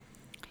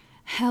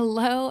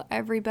Hello,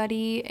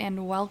 everybody,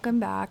 and welcome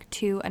back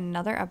to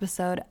another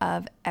episode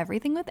of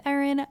Everything with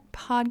Erin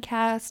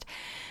podcast.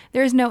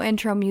 There's no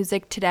intro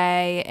music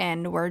today,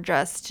 and we're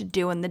just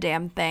doing the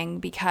damn thing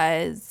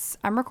because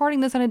I'm recording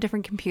this on a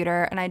different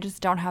computer and I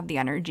just don't have the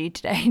energy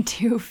today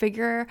to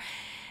figure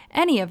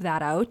any of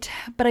that out.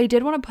 But I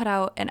did want to put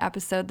out an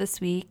episode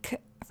this week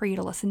for you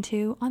to listen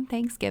to on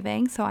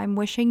Thanksgiving. So I'm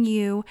wishing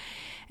you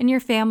and your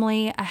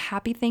family a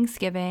happy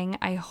Thanksgiving.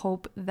 I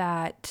hope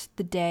that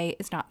the day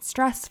is not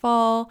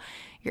stressful.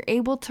 You're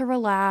able to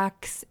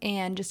relax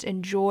and just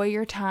enjoy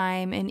your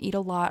time and eat a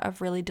lot of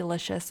really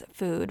delicious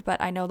food.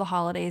 But I know the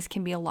holidays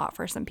can be a lot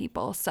for some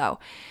people. So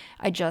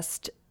I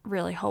just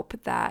really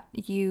hope that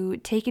you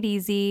take it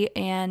easy.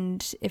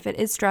 And if it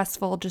is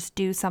stressful, just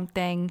do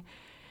something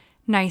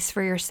nice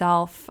for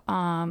yourself,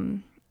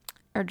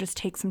 or just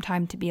take some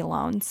time to be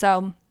alone.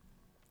 So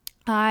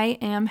I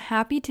am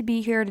happy to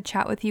be here to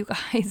chat with you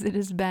guys. It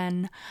has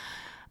been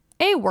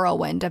a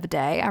whirlwind of a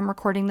day. I'm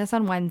recording this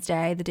on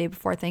Wednesday, the day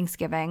before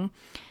Thanksgiving.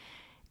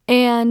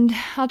 And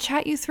I'll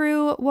chat you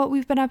through what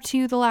we've been up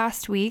to the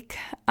last week.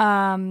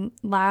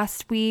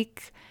 Last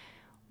week,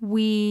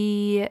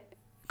 Connor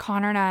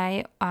and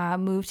I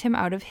moved him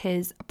out of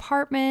his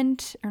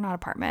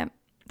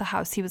the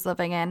house he was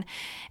living in.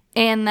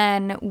 And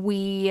then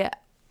we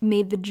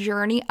made the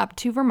journey up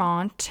to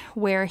Vermont,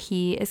 where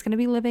he is going to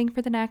be living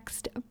for the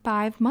next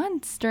 5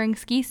 months during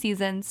ski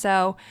season.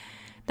 So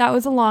that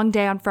was a long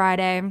day on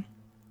Friday.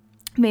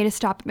 Made a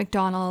stop at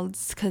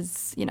McDonald's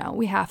because,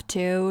 we have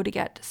to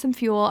get some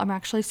fuel. I'm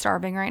actually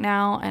starving right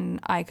now, and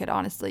I could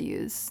honestly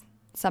use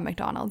some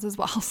McDonald's as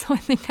well. So I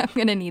think I'm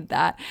going to need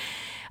that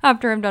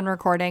after I'm done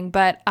recording.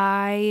 But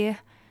we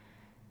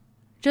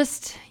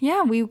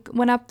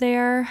went up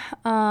there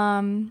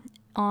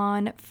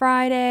on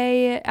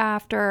Friday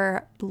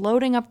after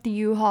loading up the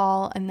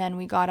U-Haul, and then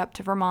we got up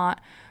to Vermont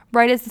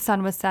right as the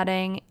sun was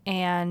setting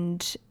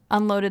and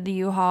unloaded the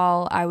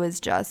U-Haul. I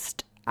was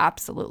just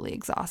absolutely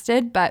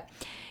exhausted, but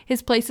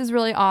his place is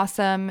really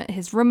awesome.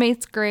 His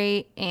roommate's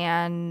great,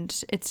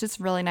 and it's just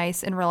really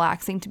nice and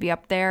relaxing to be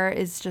up there.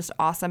 It's just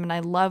awesome, and I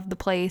love the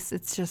place.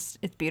 It's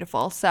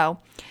beautiful. So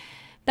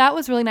that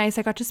was really nice.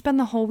 I got to spend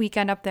the whole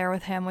weekend up there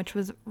with him, which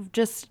was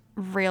just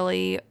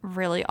really,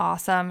 really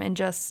awesome and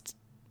just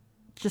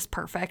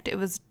perfect. It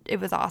was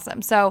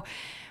awesome. So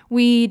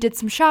we did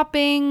some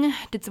shopping,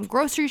 did some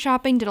grocery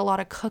shopping, did a lot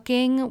of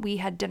cooking. We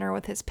had dinner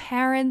with his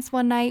parents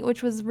one night,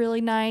 which was really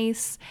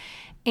nice.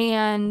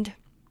 And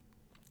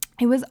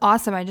it was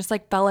awesome. I just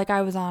felt like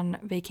I was on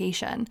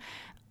vacation.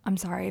 I'm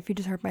sorry if you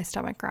just heard my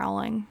stomach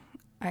growling.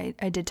 I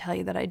did tell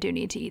you that I do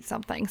need to eat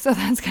something, so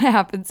that's going to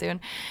happen soon.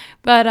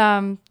 But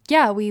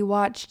we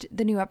watched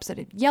the new episode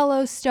of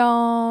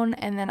Yellowstone,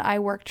 and then I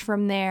worked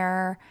from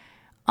there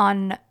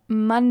on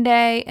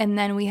Monday, and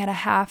then I had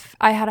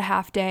a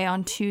half day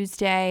on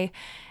Tuesday.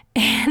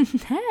 And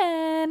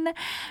then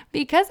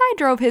because I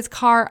drove his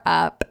car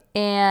up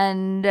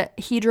and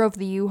he drove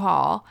the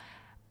U-Haul,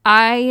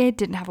 I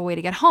didn't have a way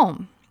to get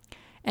home.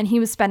 And he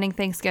was spending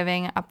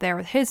Thanksgiving up there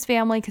with his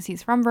family because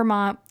he's from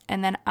Vermont.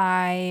 And then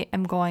I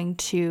am going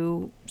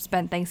to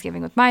spend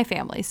Thanksgiving with my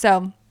family.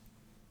 So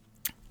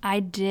I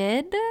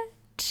did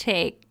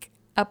take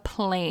a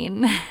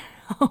plane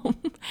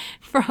home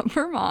from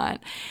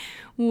Vermont,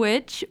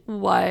 which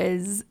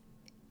was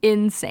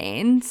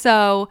insane.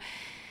 So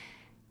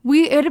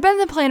it had been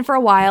the plan for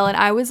a while, and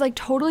I was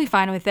totally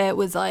fine with it.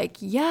 Was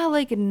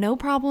no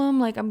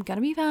problem. I'm gonna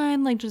be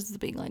fine. Just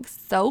being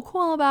so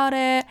cool about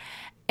it.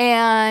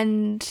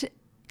 And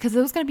because it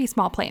was going to be a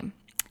small plane,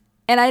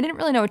 and I didn't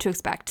really know what to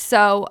expect.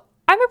 So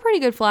I'm a pretty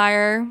good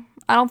flyer.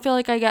 I don't feel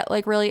like I get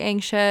really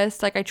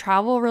anxious. I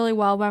travel really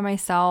well by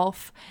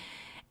myself.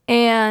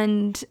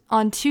 And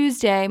on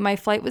Tuesday, my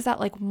flight was at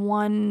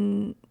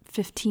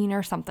 1:15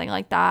 or something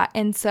like that.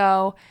 And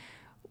so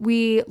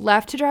we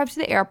left to drive to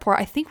the airport.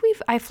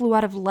 I flew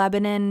out of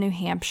Lebanon, New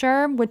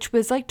Hampshire, which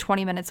was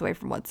 20 minutes away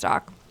from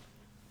Woodstock.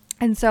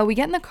 And so we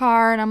get in the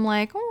car, and I'm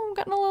like, I'm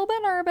getting a little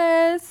bit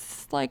nervous.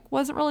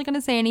 Wasn't really going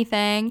to say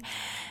anything.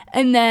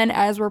 And then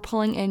as we're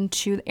pulling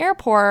into the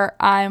airport,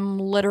 I'm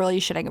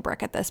literally shitting a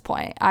brick at this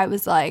point. I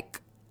was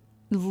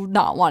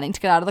not wanting to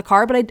get out of the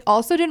car, but I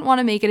also didn't want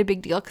to make it a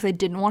big deal because I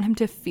didn't want him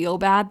to feel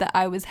bad that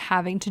I was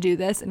having to do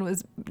this and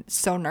was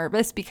so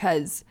nervous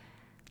because,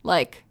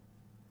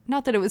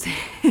 not that it was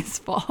his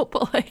fault,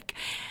 but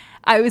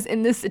I was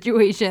in this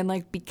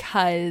situation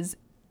because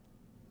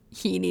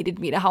he needed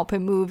me to help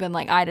him move, and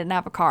I didn't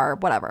have a car,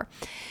 whatever.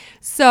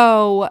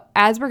 So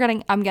as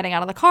I'm getting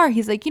out of the car,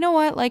 he's like, you know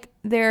what?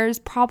 There's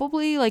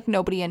probably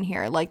nobody in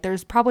here.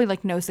 There's probably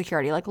no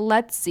security.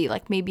 Let's see,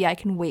 maybe I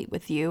can wait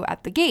with you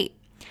at the gate.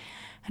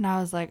 And I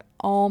was like,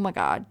 oh my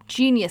God,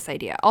 genius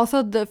idea.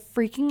 Also, the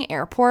freaking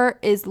airport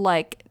is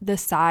the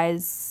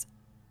size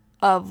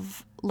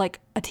of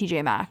a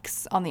TJ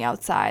Maxx on the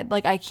outside.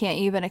 I can't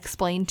even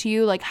explain to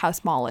you how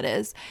small it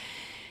is.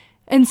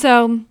 And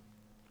so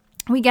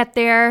we get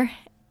there,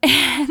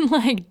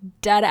 and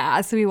dead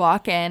ass, we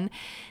walk in.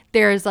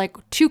 There's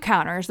 2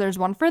 counters. There's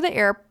one for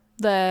the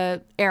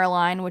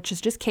airline, which is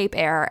just Cape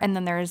Air, and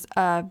then there's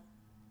a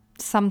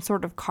some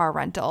sort of car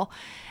rental.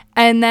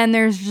 And then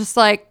there's just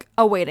like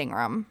a waiting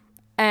room.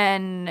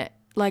 And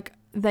like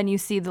then you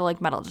see the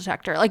like metal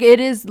detector. Like it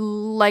is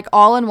like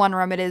all in one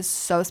room. It is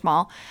so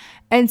small.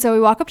 And so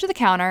we walk up to the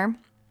counter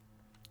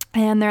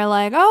and they're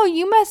like, "Oh,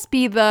 you must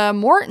be the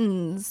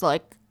Mortons."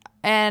 Like,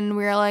 and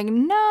we were like,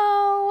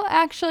 "No,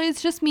 actually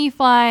it's just me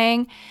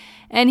flying."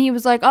 And he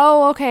was like,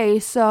 "Oh, okay,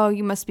 so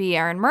you must be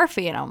Erin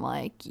Murphy." And I'm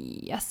like,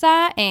 "Yes,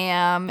 I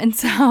am." And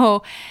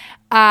so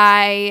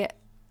I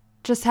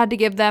just had to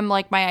give them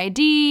like my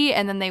ID,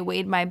 and then they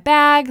weighed my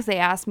bags. They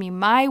asked me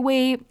my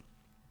weight,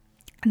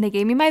 and they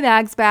gave me my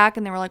bags back,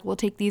 and they were like, "We'll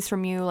take these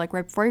from you like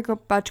right before you're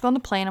about to go on the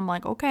plane." I'm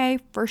like, "Okay,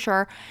 for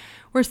sure."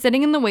 We're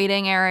sitting in the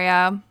waiting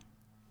area.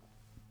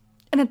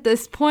 And at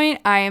this point,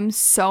 I am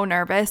so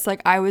nervous.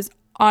 Like I was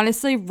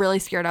honestly really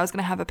scared I was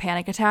going to have a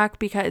panic attack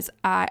because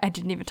I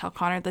didn't even tell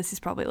Connor this. He's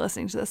probably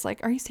listening to this. Like,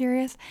 are you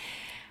serious?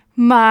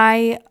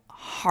 My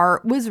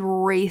heart was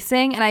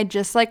racing and I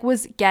just like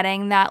was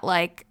getting that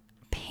like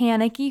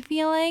panicky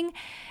feeling.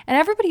 And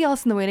everybody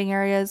else in the waiting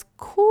area is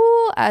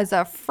cool as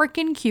a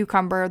freaking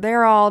cucumber.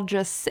 They're all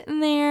just sitting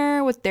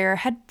there with their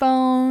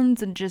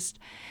headphones and just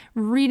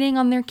reading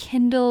on their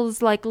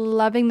Kindles, like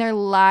loving their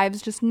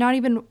lives, just not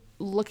even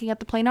looking at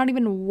the plane, not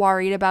even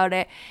worried about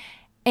it.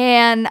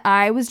 And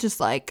I was just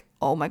like,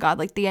 oh my God,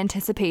 like the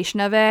anticipation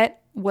of it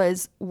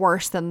was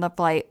worse than the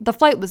flight. The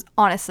flight was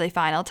honestly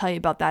fine. I'll tell you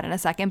about that in a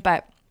second.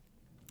 But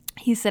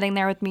he's sitting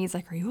there with me. He's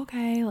like, "Are you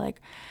okay?"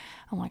 Like,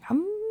 I'm like,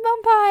 I'm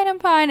fine. I'm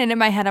fine. And in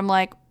my head, I'm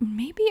like,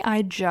 maybe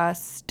I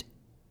just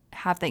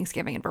have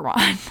Thanksgiving in Vermont.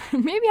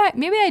 maybe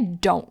I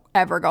don't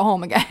ever go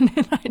home again.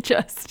 And I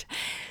just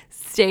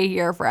stay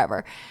here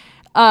forever.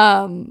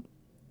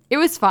 It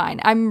was fine.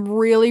 I'm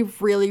really,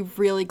 really,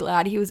 really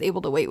glad he was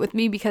able to wait with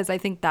me because I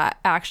think that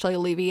actually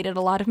alleviated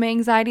a lot of my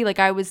anxiety. Like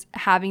I was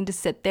having to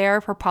sit there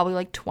for probably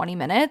like 20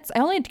 minutes. I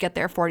only had to get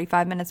there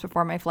 45 minutes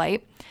before my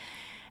flight.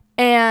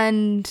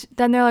 And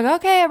then they're like,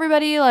 "Okay,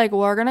 everybody, like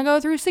we're going to go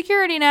through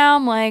security now."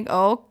 I'm like,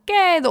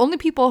 "Okay." The only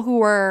people who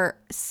were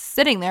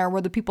sitting there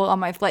were the people on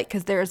my flight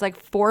because there's like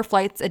 4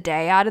 flights a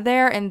day out of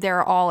there and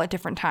they're all at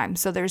different times.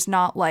 So there's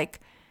not like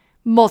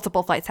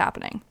multiple flights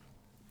happening.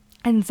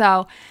 And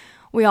so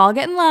we all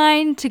get in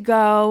line to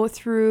go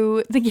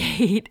through the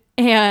gate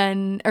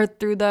or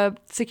through the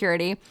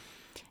security.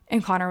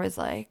 And Connor was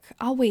like,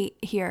 "I'll wait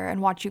here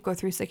and watch you go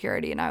through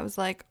security." And I was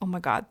like, oh my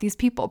God, these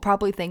people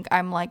probably think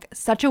I'm like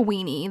such a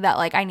weenie that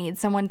like I need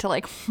someone to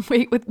like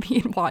wait with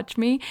me and watch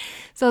me.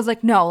 So I was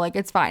like, "No, like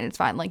it's fine. It's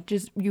fine. Like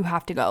just, you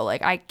have to go.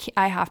 Like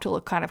I have to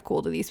look kind of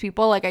cool to these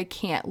people. Like I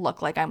can't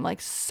look like I'm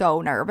like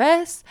so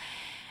nervous."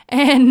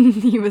 And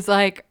he was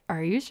like,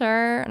 "Are you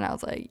sure?" And I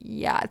was like,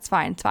 "Yeah, it's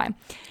fine. It's fine."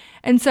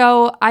 And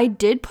so I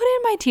did put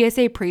in my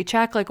TSA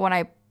pre-check like when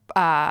I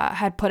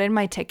had put in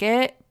my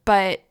ticket,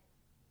 but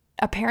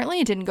apparently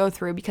it didn't go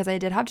through because I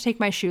did have to take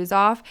my shoes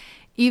off,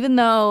 even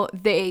though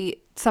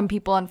some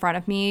people in front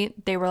of me,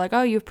 they were like,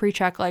 "Oh, you have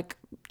pre-check, like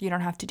you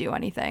don't have to do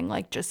anything,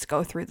 like just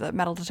go through the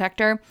metal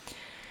detector."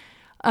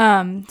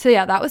 So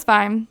yeah, that was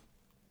fine.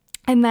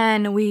 And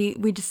then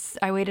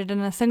I waited in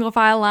a single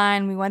file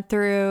line. We went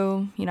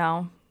through,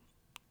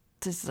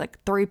 just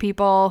like 3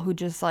 people who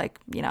just like,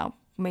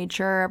 made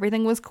sure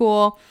everything was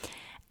cool.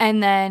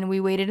 And then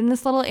we waited in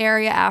this little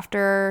area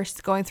after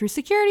going through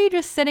security,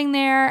 just sitting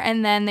there.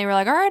 And then they were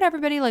like, "All right,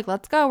 everybody, like,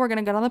 let's go. We're going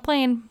to get on the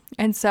plane."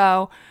 And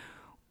so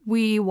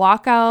we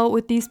walk out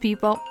with these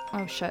people.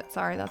 Oh shit.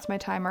 Sorry. That's my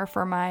timer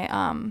for my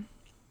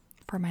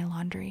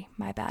laundry.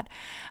 My bad.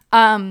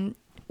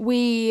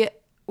 We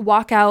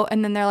walk out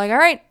and then they're like, "All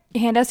right,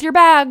 hand us your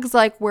bags.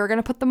 Like, we're going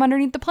to put them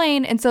underneath the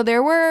plane." And so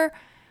there were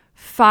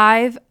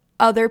 5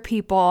 other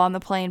people on the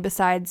plane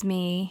besides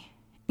me,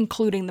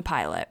 including the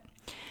pilot.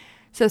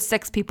 So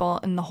 6 people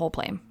in the whole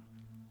plane.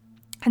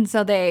 And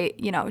so they,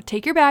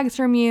 take your bags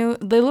from you.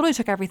 They literally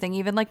took everything,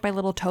 even like my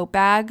little tote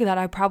bag that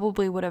I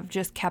probably would have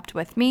just kept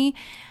with me.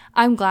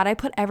 I'm glad I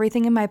put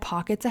everything in my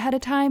pockets ahead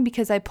of time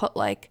because I put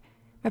like,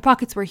 my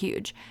pockets were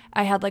huge.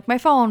 I had like my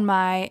phone,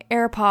 my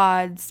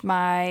AirPods,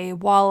 my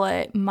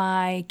wallet,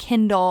 my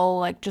Kindle,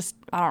 like just,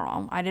 I don't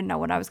know. I didn't know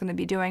what I was going to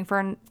be doing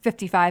for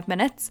 55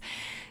 minutes.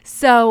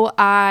 So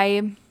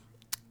I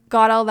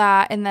got all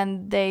that, and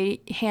then I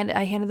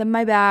handed them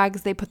my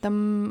bags. They put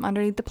them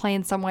underneath the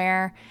plane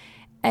somewhere,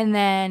 and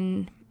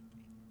then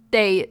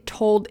they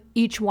told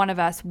each one of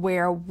us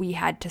where we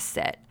had to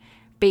sit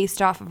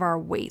based off of our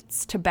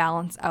weights to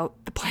balance out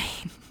the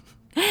plane.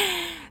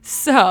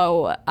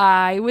 So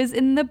I was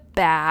in the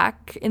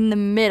back, in the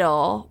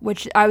middle,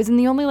 which I was in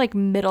the only like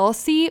middle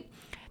seat.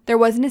 There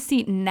wasn't a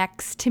seat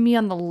next to me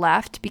on the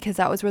left because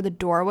that was where the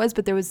door was,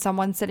 but there was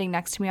someone sitting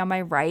next to me on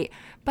my right.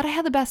 But I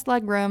had the best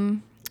leg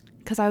room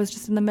because I was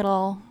just in the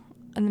middle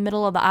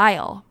of the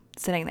aisle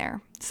sitting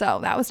there. So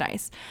that was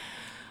nice.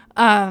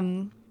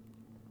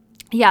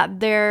 Yeah,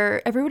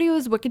 everybody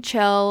was wicked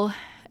chill.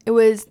 It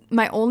was,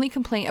 my only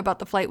complaint about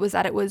the flight was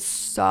that it was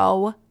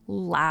so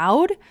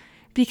loud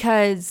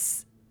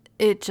because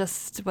it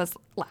just was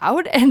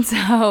loud. And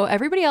so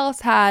everybody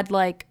else had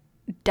like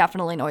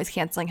definitely noise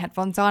canceling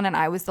headphones on, and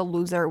I was the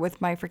loser with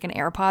my freaking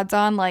AirPods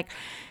on. Like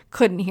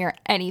couldn't hear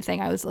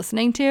anything I was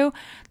listening to.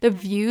 The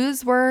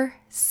views were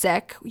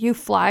sick. You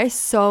fly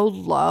so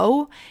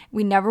low.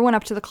 We never went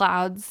up to the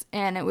clouds,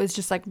 and it was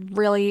just like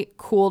really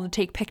cool to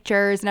take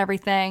pictures and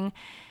everything.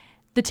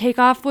 The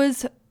takeoff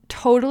was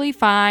totally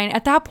fine.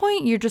 At that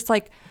point, you're just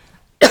like,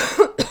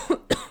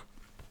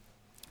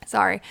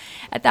 sorry.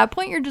 At that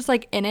point, you're just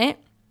like in it.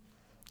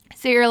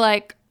 So you're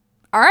like,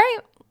 all right,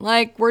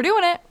 like we're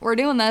doing it. We're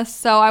doing this.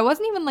 So I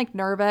wasn't even like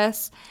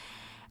nervous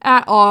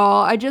at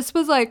all. I just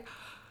was like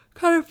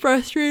kind of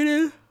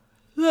frustrated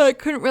that I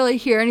couldn't really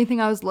hear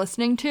anything I was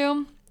listening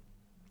to.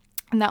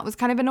 And that was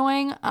kind of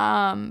annoying.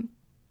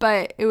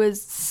 But it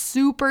was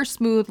super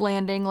smooth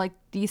landing, like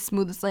the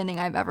smoothest landing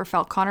I've ever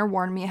felt. Connor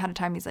warned me ahead of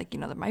time. He's like,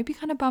 that might be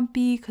kind of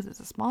bumpy because it's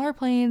a smaller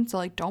plane. So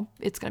like,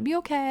 it's going to be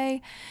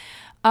okay.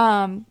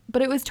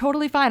 But it was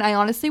totally fine. I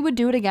honestly would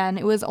do it again.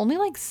 It was only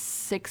like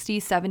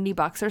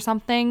 $60-$70 or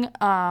something,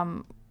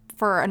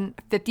 for a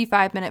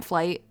 55-minute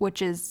flight,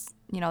 which is,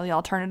 the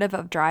alternative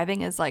of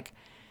driving is like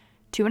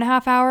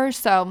 2.5 hours.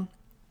 So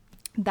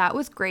that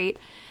was great.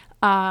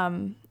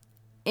 And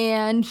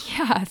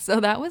yeah, so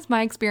that was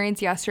my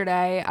experience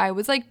yesterday. I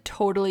was like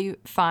totally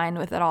fine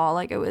with it all.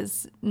 Like it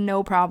was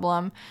no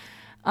problem.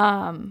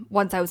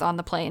 Once I was on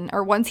the plane,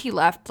 or once he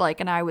left, like,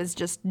 and I was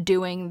just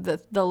doing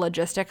the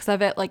logistics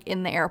of it, like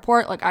in the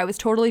airport, like I was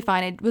totally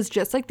fine. It was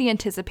just like the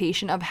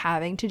anticipation of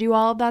having to do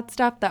all of that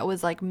stuff that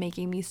was like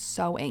making me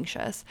so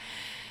anxious.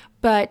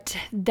 But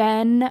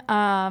then,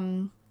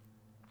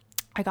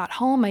 I got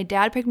home. My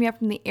dad picked me up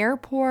from the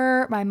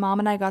airport. My mom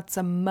and I got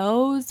some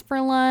Moe's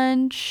for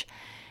lunch.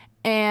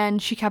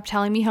 And she kept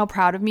telling me how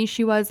proud of me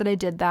she was that I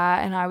did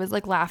that. And I was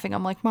like laughing.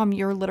 I'm like, Mom,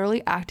 you're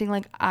literally acting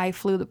like I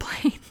flew the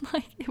plane.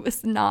 Like it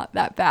was not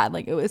that bad.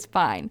 Like it was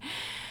fine.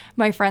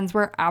 My friends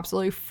were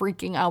absolutely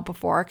freaking out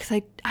before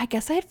because I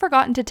guess I had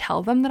forgotten to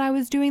tell them that I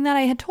was doing that.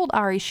 I had told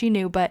Ari, she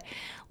knew, but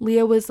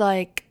Leah was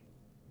like,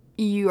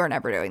 you are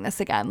never doing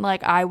this again.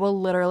 Like I will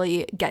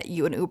literally get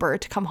you an Uber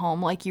to come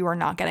home. Like you are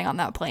not getting on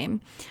that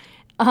plane.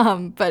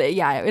 But it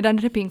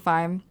ended up being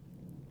fine.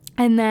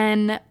 And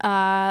then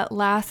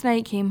last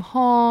night came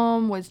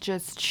home, was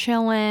just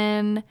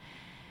chilling,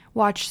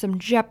 watched some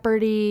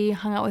Jeopardy,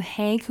 hung out with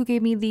Hank, who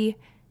gave me the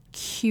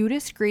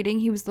cutest greeting.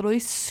 He was literally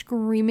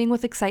screaming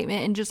with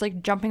excitement and just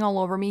like jumping all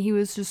over me. He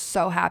was just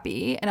so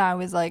happy. And I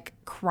was like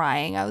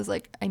crying. I was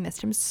like, I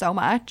missed him so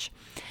much.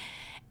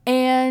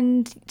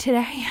 And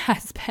today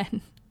has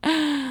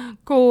been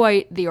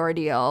quite the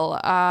ordeal.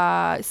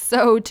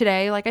 So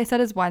today, like I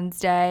said, is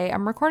Wednesday.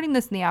 I'm recording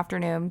this in the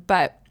afternoon,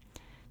 but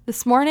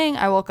this morning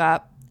I woke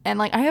up and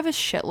like I have a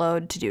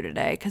shitload to do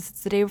today because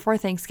it's the day before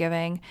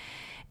Thanksgiving.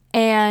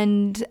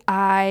 And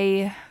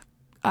I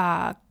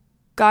got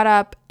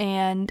up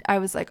and I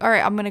was like, all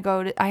right,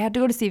 I had to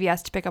go to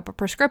CVS to pick up a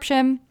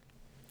prescription.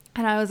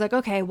 And I was like,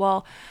 okay,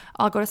 well,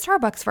 I'll go to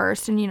Starbucks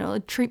first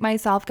and, treat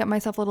myself, get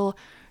myself a little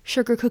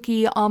sugar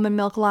cookie almond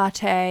milk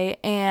latte.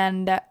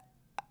 And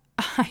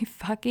I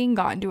fucking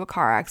got into a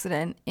car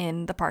accident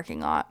in the parking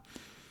lot.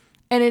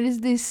 And it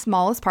is the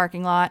smallest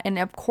parking lot. And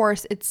of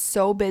course, it's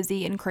so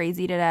busy and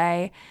crazy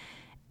today.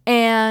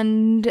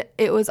 And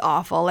it was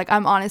awful. Like,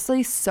 I'm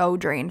honestly so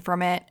drained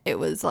from it. It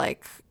was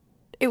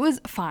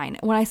fine.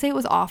 When I say it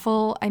was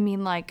awful, I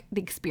mean like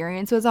the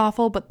experience was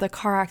awful, but the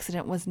car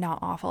accident was not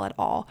awful at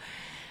all.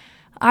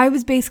 I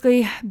was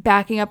basically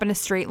backing up in a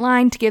straight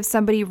line to give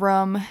somebody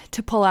room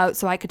to pull out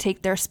so I could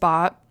take their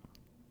spot.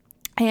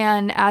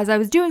 And as I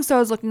was doing so, I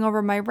was looking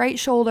over my right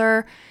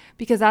shoulder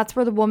because that's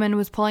where the woman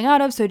was pulling out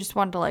of. So I just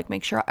wanted to like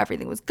make sure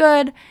everything was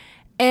good.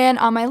 And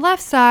on my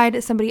left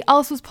side, somebody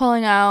else was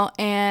pulling out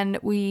and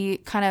we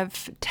kind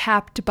of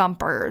tapped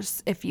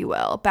bumpers, if you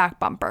will, back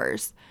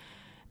bumpers.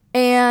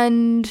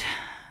 And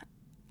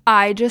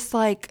I just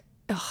like,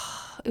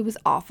 it was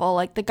awful.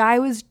 Like the guy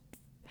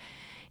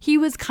he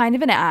was kind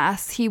of an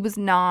ass. He was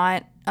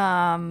not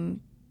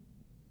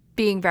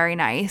being very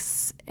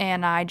nice.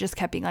 And I just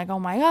kept being like, oh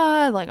my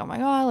God, like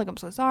I'm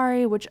so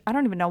sorry, which I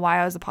don't even know why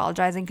I was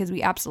apologizing because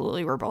we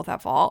absolutely were both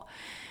at fault.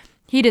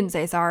 He didn't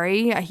say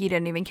sorry. He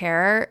didn't even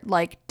care,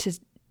 like, to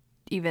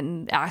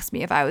even ask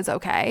me if I was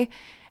okay.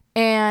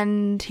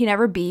 And he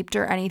never beeped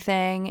or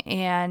anything.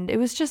 And it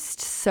was just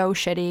so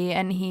shitty.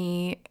 And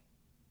he,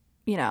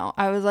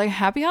 I was like,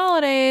 happy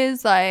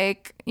holidays.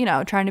 Like,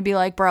 trying to be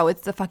like, bro,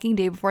 it's the fucking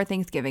day before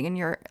Thanksgiving and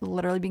you're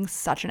literally being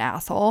such an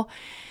asshole.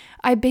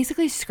 I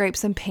basically scraped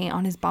some paint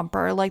on his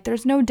bumper. Like,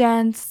 there's no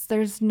dents.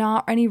 There's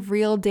not any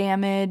real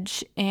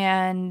damage.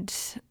 And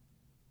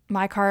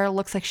my car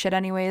looks like shit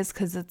anyways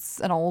because it's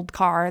an old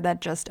car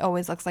that just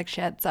always looks like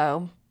shit.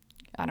 So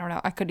I don't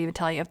know. I couldn't even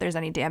tell you if there's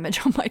any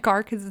damage on my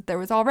car because there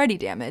was already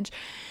damage.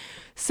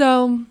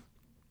 So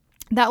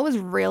that was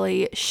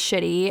really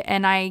shitty.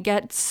 And I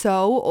get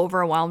so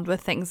overwhelmed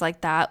with things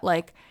like that.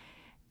 Like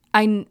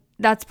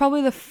that's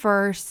probably the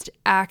first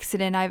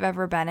accident I've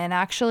ever been in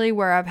actually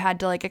where I've had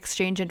to like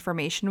exchange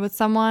information with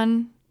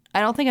someone. I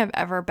don't think I've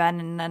ever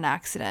been in an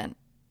accident.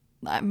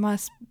 I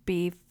must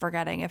be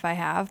forgetting if I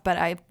have, but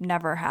I've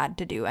never had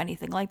to do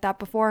anything like that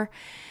before.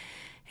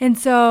 And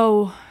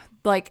so,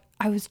 like,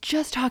 I was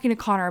just talking to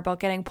Connor about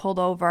getting pulled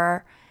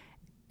over,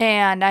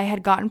 And I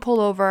had gotten pulled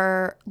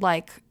over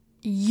like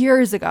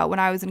years ago when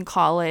I was in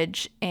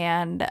college,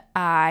 and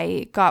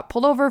I got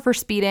pulled over for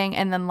speeding.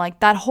 And then like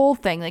that whole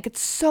thing, like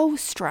it's so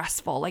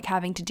stressful, like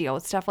having to deal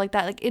with stuff like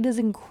that. Like it is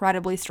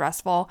incredibly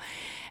stressful,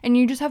 and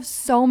you just have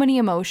so many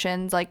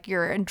emotions, like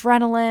your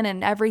adrenaline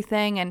and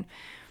everything. And,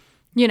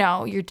 you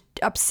know, you're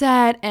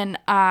upset. And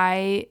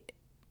I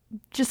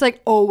just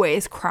like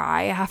always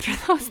cry after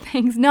those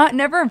things,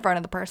 never in front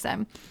of the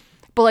person.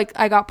 But like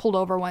I got pulled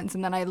over once,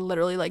 and then I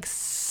literally like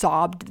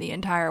sobbed the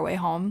entire way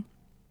home.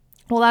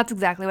 Well, that's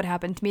exactly what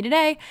happened to me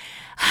today.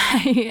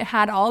 I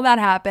had all that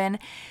happen,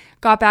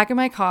 got back in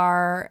my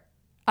car,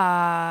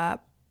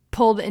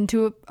 pulled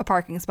into a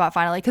parking spot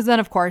finally. Because then,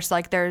 of course,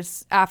 like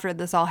after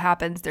this all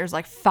happens, there's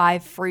like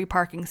 5 free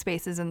parking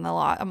spaces in the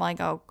lot. I'm like,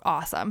 oh,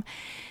 awesome.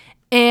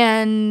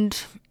 And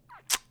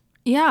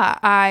yeah,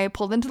 I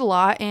pulled into the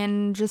lot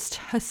and just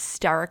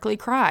hysterically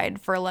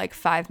cried for like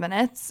 5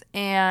 minutes.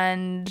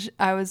 And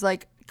I was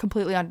like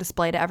completely on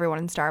display to everyone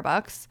in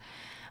Starbucks.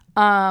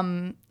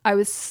 I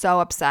was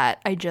so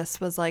upset. I just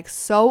was like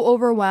so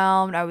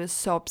overwhelmed. I was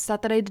so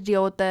upset that I had to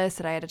deal with this,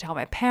 that I had to tell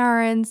my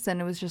parents.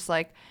 And it was just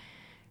like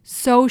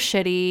so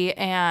shitty.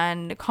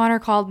 And Connor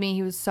called me.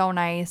 He was so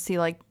nice. He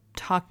like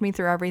talked me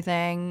through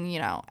everything. You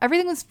know,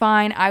 everything was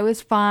fine. I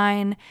was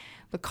fine.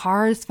 The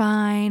car is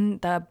fine.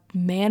 The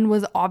man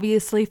was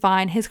obviously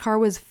fine. His car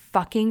was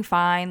fucking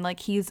fine. Like,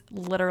 he's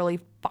literally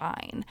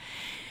fine.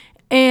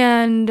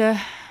 And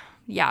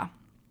yeah,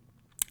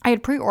 I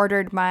had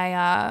pre-ordered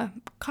my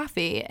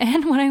coffee.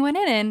 And when I went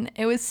in,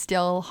 it was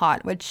still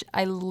hot, which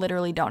I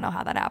literally don't know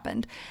how that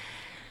happened.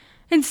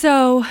 And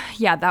so,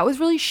 yeah, that was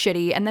really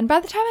shitty. And then by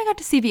the time I got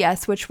to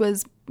CVS, which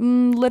was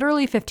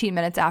literally 15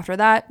 minutes after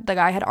that, the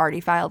guy had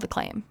already filed a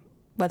claim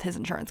with his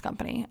insurance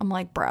company. I'm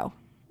like, bro.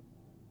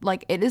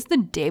 Like, it is the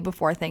day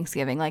before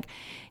Thanksgiving. Like,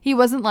 he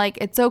wasn't like,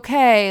 it's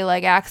okay,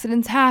 like,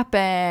 accidents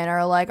happen,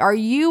 or like, are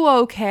you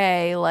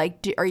okay?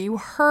 Like, are you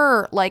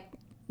hurt? Like,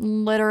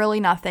 literally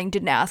nothing.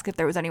 Didn't ask if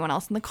there was anyone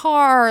else in the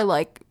car.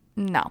 Like,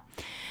 no.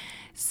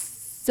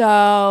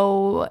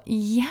 So,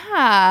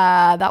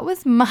 yeah, that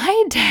was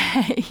my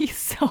day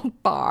so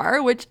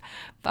far, which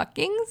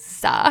fucking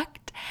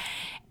sucked.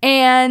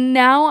 And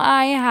now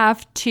I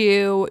have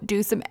to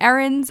do some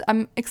errands.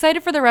 I'm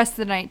excited for the rest of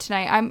the night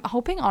tonight. I'm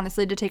hoping,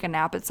 honestly, to take a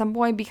nap at some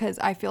point because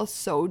I feel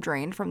so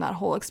drained from that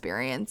whole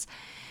experience.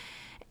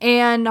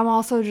 And I'm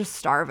also just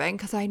starving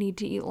because I need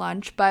to eat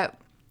lunch. But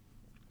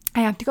I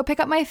have to go pick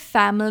up my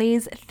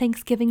family's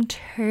Thanksgiving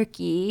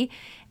turkey.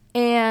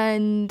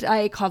 And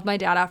I called my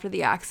dad after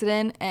the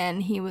accident,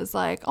 and he was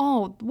like,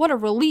 oh, what a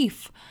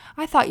relief.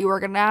 I thought you were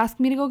going to ask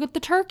me to go get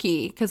the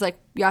turkey. Because, like,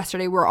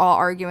 yesterday we were all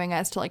arguing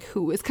as to, like,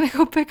 who was going to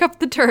go pick up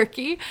the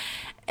turkey.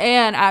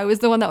 And I was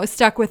the one that was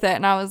stuck with it.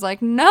 And I was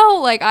like,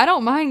 no, like, I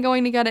don't mind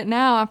going to get it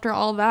now after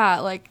all that.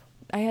 Like,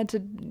 I had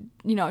to,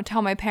 you know,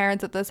 tell my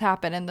parents that this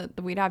happened and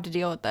that we'd have to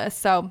deal with this.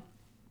 So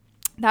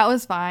that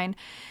was fine.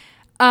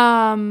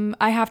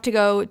 I have to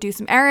go do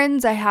some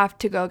errands. I have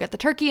to go get the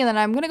turkey, and then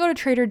I'm going to go to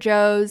Trader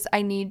Joe's.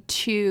 I need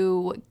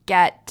to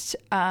get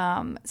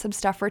some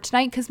stuff for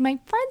tonight because my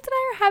friends and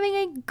I are having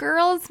a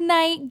girls'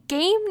 night,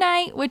 game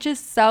night, which is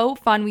so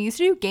fun. We used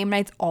to do game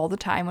nights all the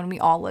time when we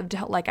all lived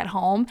like at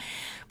home,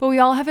 but we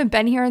all haven't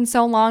been here in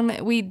so long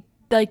that we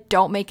like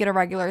don't make it a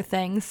regular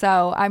thing.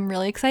 So I'm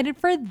really excited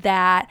for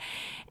that.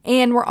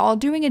 And we're all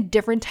doing a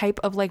different type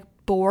of like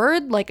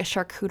board, like a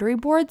charcuterie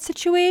board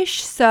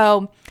situation.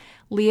 So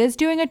Leah's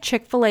doing a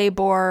Chick-fil-A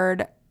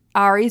board.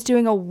 Ari's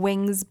doing a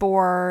wings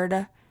board.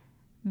 I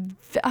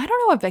don't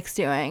know what Vic's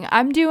doing.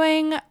 I'm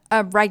doing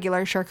a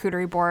regular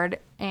charcuterie board,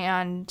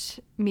 and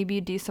maybe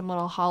do some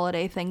little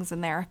holiday things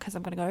in there because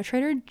I'm going to go to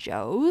Trader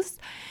Joe's.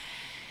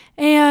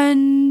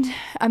 And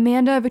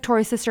Amanda,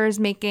 Victoria's sister, is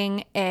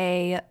making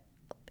a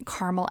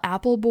caramel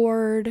apple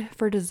board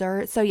for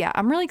dessert. So yeah,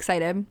 I'm really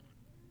excited.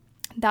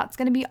 That's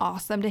going to be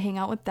awesome to hang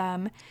out with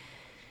them.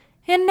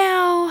 And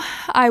now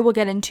I will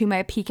get into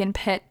my peak and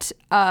pit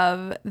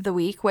of the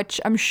week, which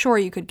I'm sure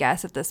you could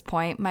guess at this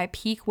point. My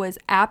peak was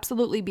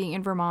absolutely being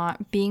in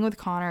Vermont, being with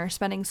Connor,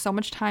 spending so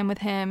much time with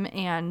him,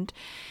 and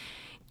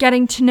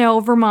getting to know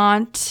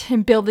Vermont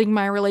and building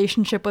my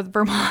relationship with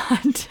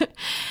Vermont.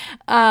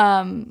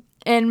 And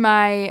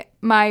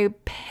my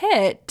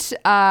pit,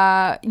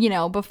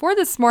 before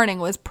this morning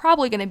was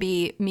probably going to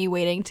be me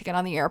waiting to get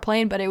on the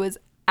airplane, but it was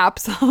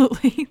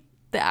absolutely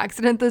the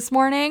accident this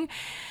morning.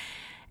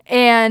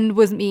 And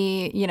was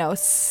me,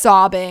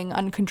 sobbing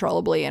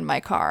uncontrollably in my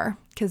car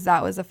because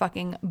that was a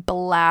fucking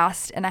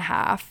blast and a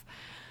half.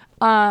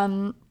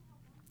 Other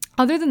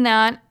than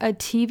that, a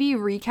TV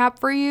recap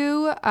for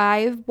you.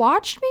 I've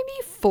watched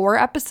maybe 4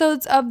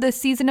 episodes of this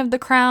season of The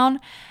Crown.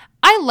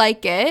 I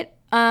like it.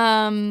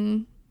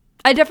 I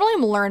definitely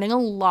am learning a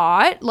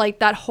lot. Like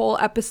that whole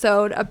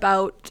episode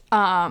about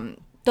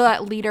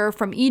that leader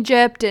from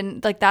Egypt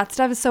and like that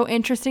stuff is so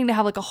interesting to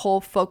have like a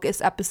whole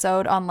focus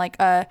episode on like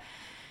a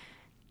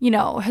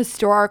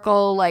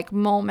historical like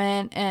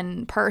moment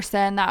and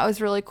person. That was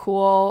really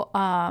cool.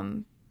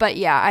 But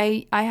yeah,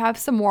 I have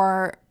some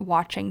more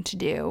watching to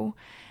do.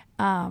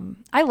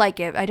 I like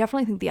it. I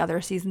definitely think the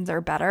other seasons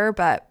are better,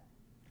 but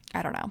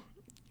I don't know.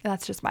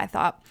 That's just my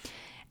thought.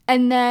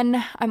 And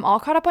then I'm all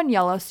caught up on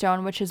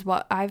Yellowstone, which is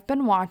what I've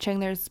been watching.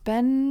 There's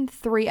been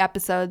 3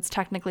 episodes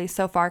technically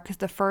so far because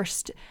the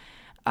first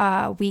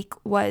week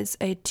was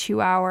a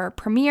 2-hour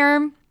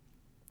premiere.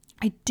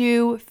 I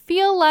do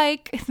feel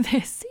like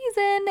this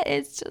season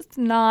is just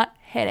not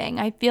hitting.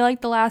 I feel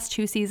like the last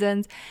 2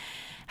 seasons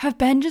have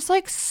been just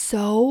like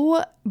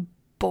so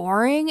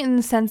boring in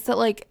the sense that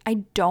like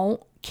I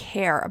don't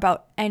care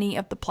about any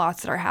of the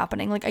plots that are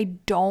happening. Like I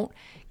don't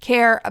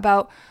care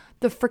about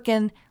the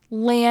freaking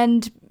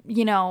land,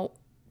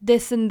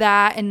 this and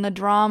that, and the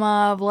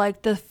drama of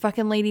like the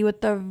fucking lady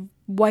with the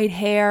white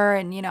hair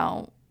and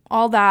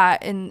all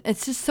that, and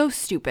it's just so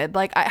stupid.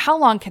 Like how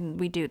long can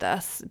we do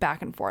this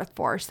back and forth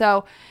for?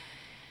 So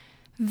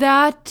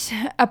that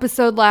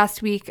episode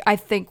last week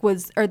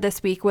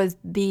this week was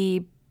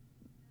the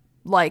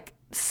like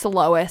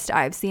slowest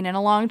I've seen in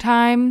a long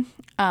time.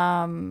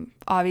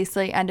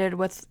 Obviously ended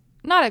with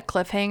not a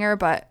cliffhanger,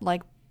 but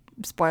like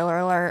spoiler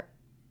alert,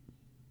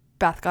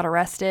 Beth got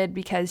arrested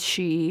because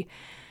she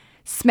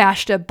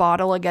smashed a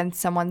bottle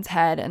against someone's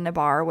head in a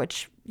bar,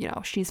 which,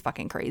 she's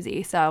fucking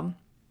crazy. So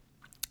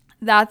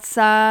that's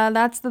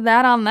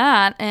that on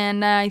that.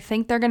 And I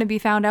think they're going to be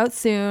found out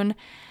soon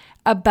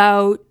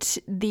about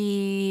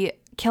the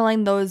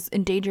killing those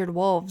endangered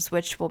wolves,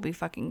 which will be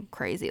fucking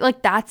crazy.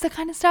 Like that's the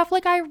kind of stuff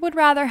like I would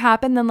rather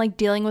happen than like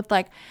dealing with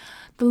like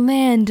the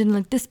land and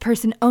like this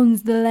person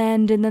owns the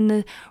land and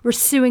then we're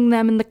suing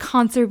them and the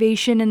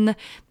conservation and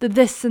the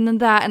this and the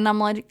that, and I'm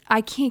like I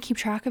can't keep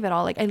track of it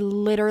all. Like I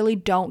literally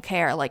don't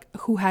care like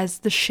who has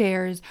the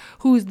shares,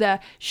 who's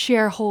the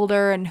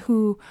shareholder, and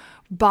who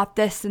bought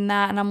this and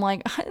that, and I'm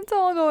like it's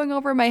all going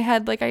over my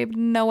head. Like I have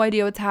no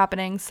idea what's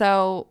happening.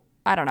 So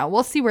I don't know.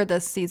 We'll see where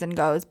this season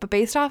goes, but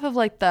based off of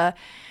like the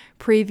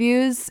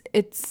previews,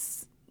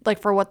 it's like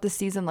for what the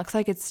season looks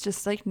like, it's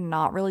just like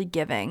not really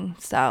giving.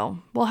 So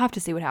we'll have to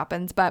see what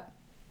happens, but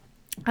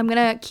I'm going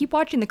to keep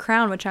watching The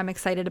Crown, which I'm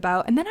excited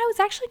about. And then I was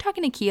actually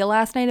talking to Kia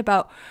last night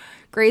about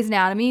Grey's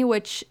Anatomy,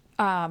 which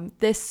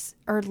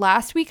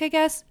last week, I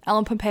guess,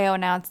 Ellen Pompeo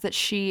announced that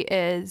she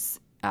is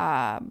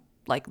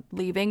like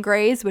leaving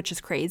Grey's, which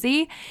is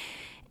crazy.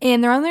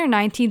 And they're on their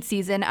 19th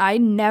season. I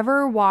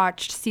never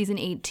watched season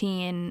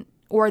 18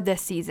 or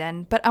this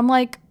season, but I'm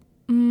like,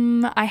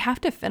 I have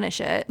to finish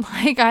it.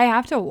 Like I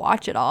have to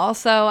watch it all.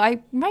 So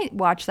I might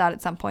watch that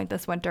at some point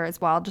this winter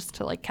as well, just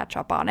to like catch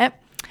up on it.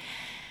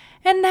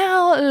 And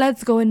now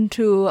let's go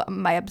into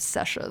my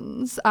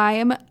obsessions. I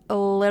am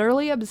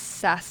literally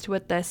obsessed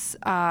with this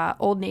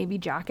Old Navy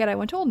jacket. I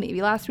went to Old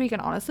Navy last week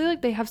and honestly,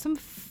 like they have some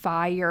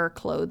fire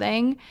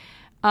clothing.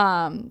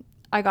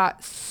 I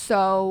got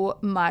so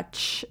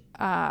much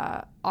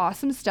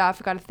awesome stuff.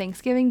 I got a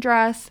Thanksgiving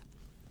dress.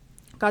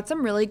 Got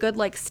some really good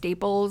like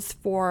staples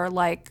for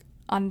like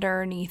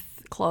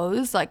underneath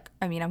clothes. Like,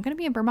 I mean, I'm going to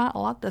be in Vermont a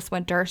lot this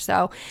winter.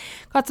 So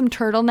got some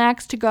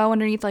turtlenecks to go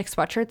underneath like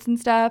sweatshirts and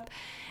stuff.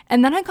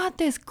 And then I got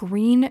this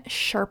green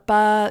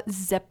Sherpa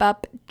zip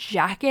up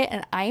jacket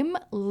and I'm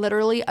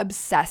literally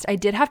obsessed. I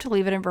did have to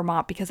leave it in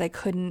Vermont because I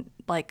couldn't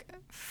like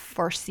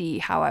foresee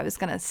how I was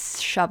going to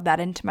shove that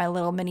into my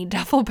little mini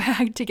duffel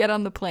bag to get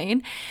on the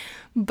plane.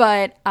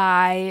 But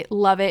I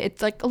love it.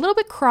 It's like a little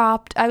bit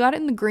cropped. I got it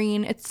in the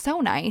green. It's so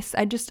nice.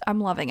 I'm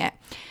loving it.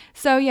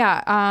 So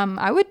yeah,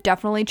 I would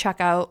definitely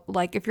check out,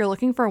 like if you're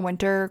looking for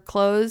winter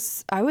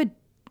clothes, I would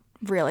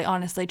really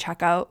honestly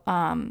check out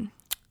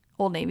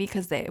Old Navy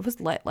because it was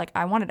lit. Like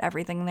I wanted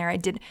everything there. I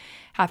did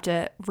have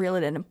to reel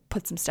it in and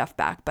put some stuff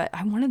back, but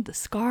I wanted the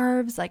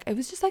scarves. Like it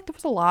was just like there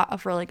was a lot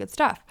of really good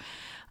stuff.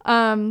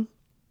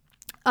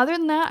 Other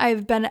than that,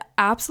 I've been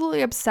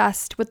absolutely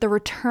obsessed with the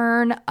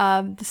return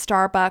of the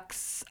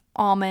Starbucks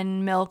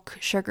almond milk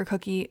sugar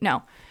cookie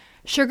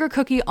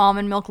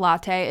almond milk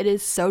latte. It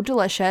is so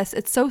delicious.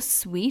 It's so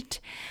sweet,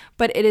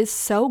 but it is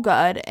so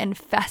good and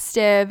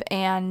festive.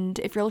 And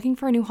if you're looking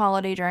for a new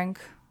holiday drink,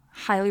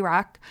 highly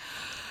rack.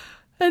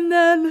 And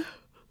then,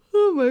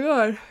 oh my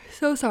God,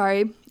 so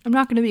sorry. I'm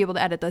not going to be able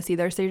to edit this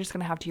either, so you're just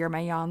going to have to hear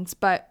my yawns.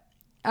 But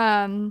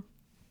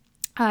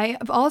I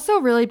have also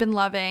really been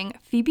loving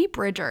Phoebe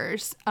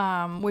Bridgers,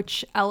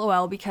 which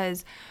LOL,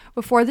 because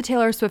before the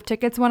Taylor Swift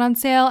tickets went on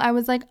sale, I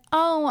was like,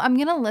 oh, I'm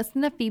going to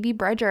listen to Phoebe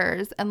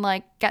Bridgers and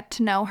like get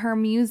to know her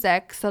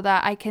music so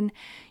that I can,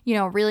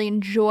 really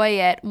enjoy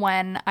it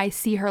when I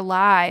see her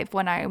live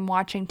when I'm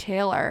watching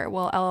Taylor.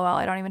 Well, LOL,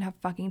 I don't even have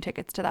fucking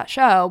tickets to that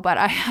show, but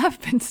I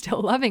have been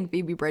still loving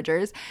Phoebe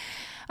Bridgers.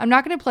 I'm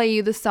not going to play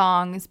you the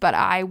songs, but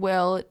I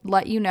will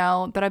let you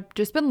know that I've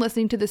just been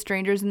listening to the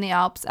Strangers in the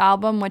Alps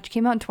album, which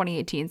came out in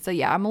 2018. So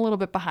yeah, I'm a little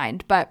bit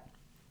behind, but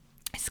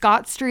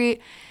Scott Street,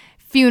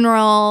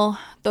 Funeral,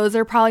 those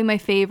are probably my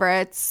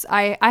favorites.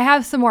 I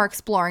have some more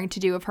exploring to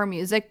do of her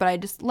music, but I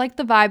just like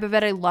the vibe of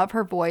it. I love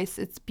her voice.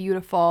 It's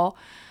beautiful.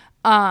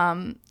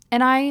 And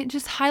I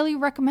just highly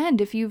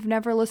recommend if you've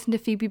never listened to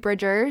Phoebe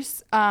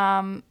Bridgers,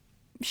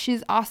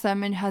 she's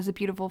awesome and has a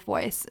beautiful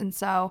voice. And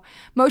so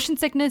Motion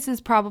Sickness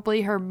is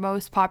probably her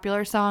most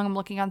popular song. I'm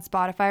looking on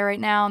Spotify right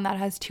now, and that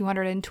has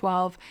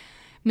 212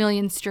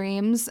 million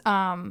streams.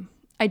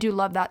 I do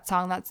love that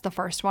song. That's the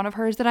first one of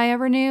hers that I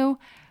ever knew,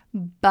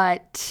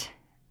 but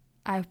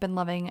I've been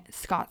loving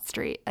Scott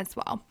Street as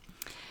well.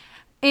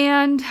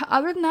 And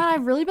other than that,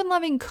 I've really been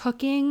loving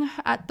cooking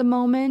at the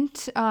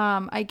moment.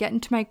 I get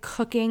into my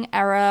cooking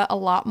era a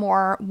lot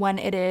more when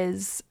it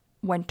is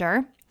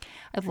winter.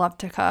 I love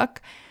to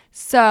cook.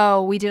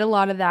 So we did a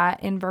lot of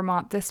that in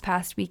Vermont this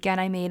past weekend.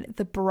 I made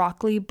the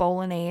broccoli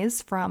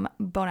bolognese from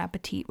Bon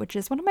Appetit, which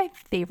is one of my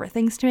favorite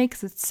things to make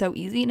because it's so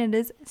easy and it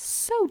is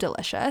so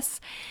delicious.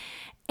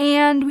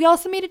 And we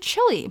also made a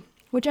chili,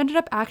 which ended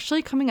up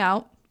actually coming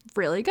out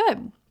really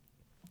good.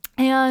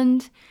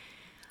 And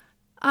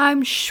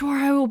I'm sure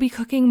I will be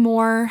cooking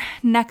more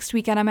next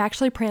weekend. I'm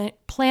actually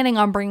planning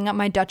on bringing up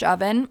my Dutch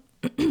oven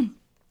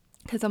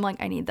because I'm like,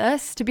 I need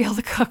this to be able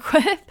to cook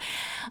with.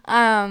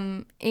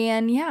 And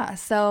yeah,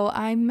 so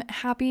I'm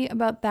happy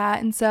about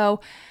that. And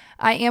so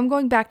I am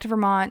going back to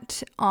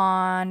Vermont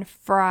on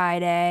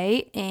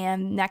Friday,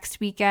 and next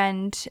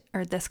weekend,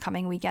 or this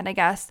coming weekend, I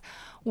guess,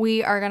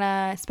 we are going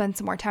to spend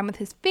some more time with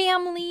his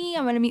family.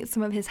 I'm going to meet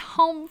some of his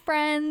home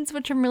friends,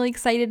 which I'm really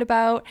excited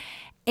about.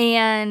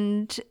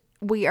 And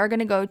we are going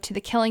to go to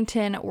the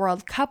Killington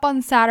World Cup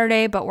on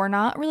Saturday, but we're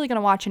not really going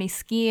to watch any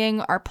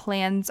skiing. Our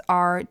plans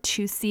are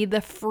to see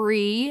the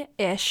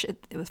free-ish,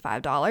 it was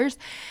 $5,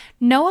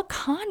 Noah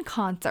Kahan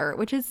concert,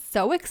 which is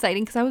so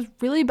exciting because I was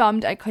really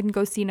bummed I couldn't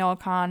go see Noah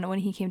Kahan when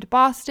he came to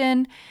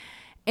Boston.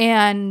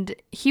 And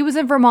he was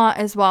in Vermont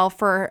as well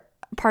for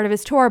part of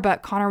his tour,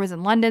 but Connor was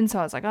in London, so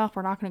I was like, oh,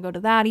 we're not going to go to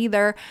that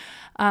either.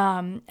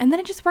 And then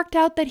it just worked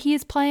out that he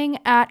is playing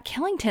at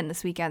Killington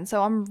this weekend,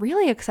 so I'm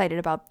really excited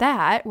about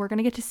that. We're going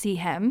to get to see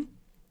him.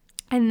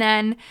 And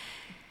then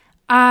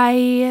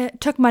I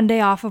took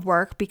Monday off of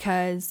work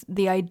because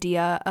the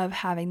idea of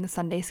having the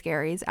Sunday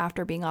scaries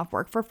after being off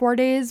work for 4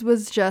 days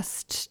was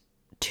just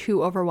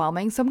too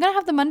overwhelming. So I'm going to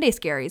have the Monday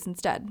scaries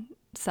instead.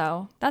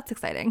 So that's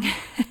exciting.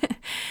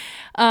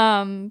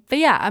 But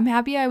yeah, I'm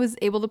happy I was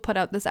able to put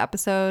out this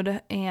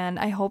episode, and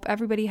I hope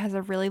everybody has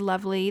a really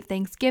lovely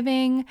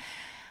Thanksgiving.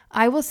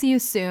 I will see you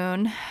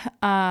soon.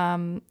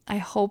 I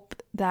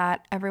hope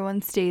that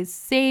everyone stays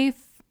safe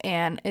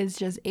and is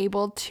just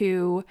able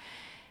to,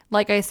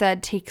 like I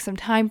said, take some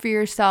time for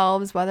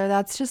yourselves, whether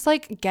that's just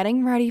like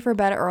getting ready for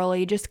bed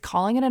early, just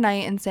calling it a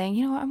night and saying,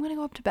 you know what, I'm going to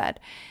go up to bed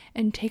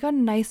and take a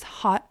nice,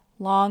 hot,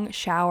 long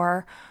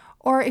shower.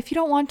 Or if you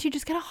don't want to,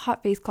 just get a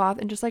hot face cloth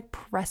and just like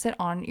press it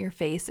on your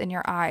face and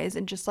your eyes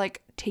and just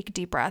like take a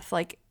deep breath.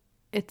 Like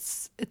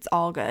it's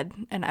all good.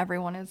 And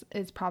everyone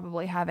is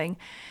probably having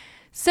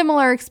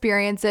similar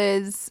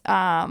experiences,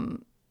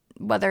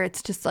 whether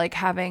it's just like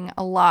having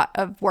a lot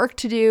of work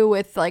to do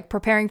with like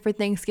preparing for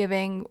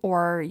Thanksgiving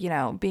or, you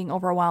know, being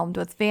overwhelmed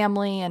with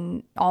family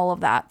and all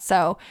of that.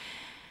 So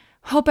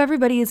hope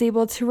everybody is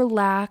able to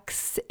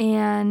relax,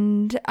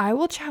 and I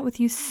will chat with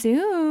you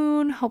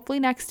soon, hopefully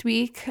next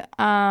week.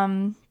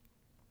 And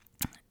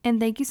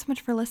thank you so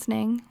much for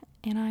listening,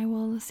 and I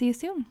will see you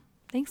soon.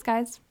 Thanks,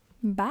 guys.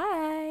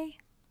 Bye.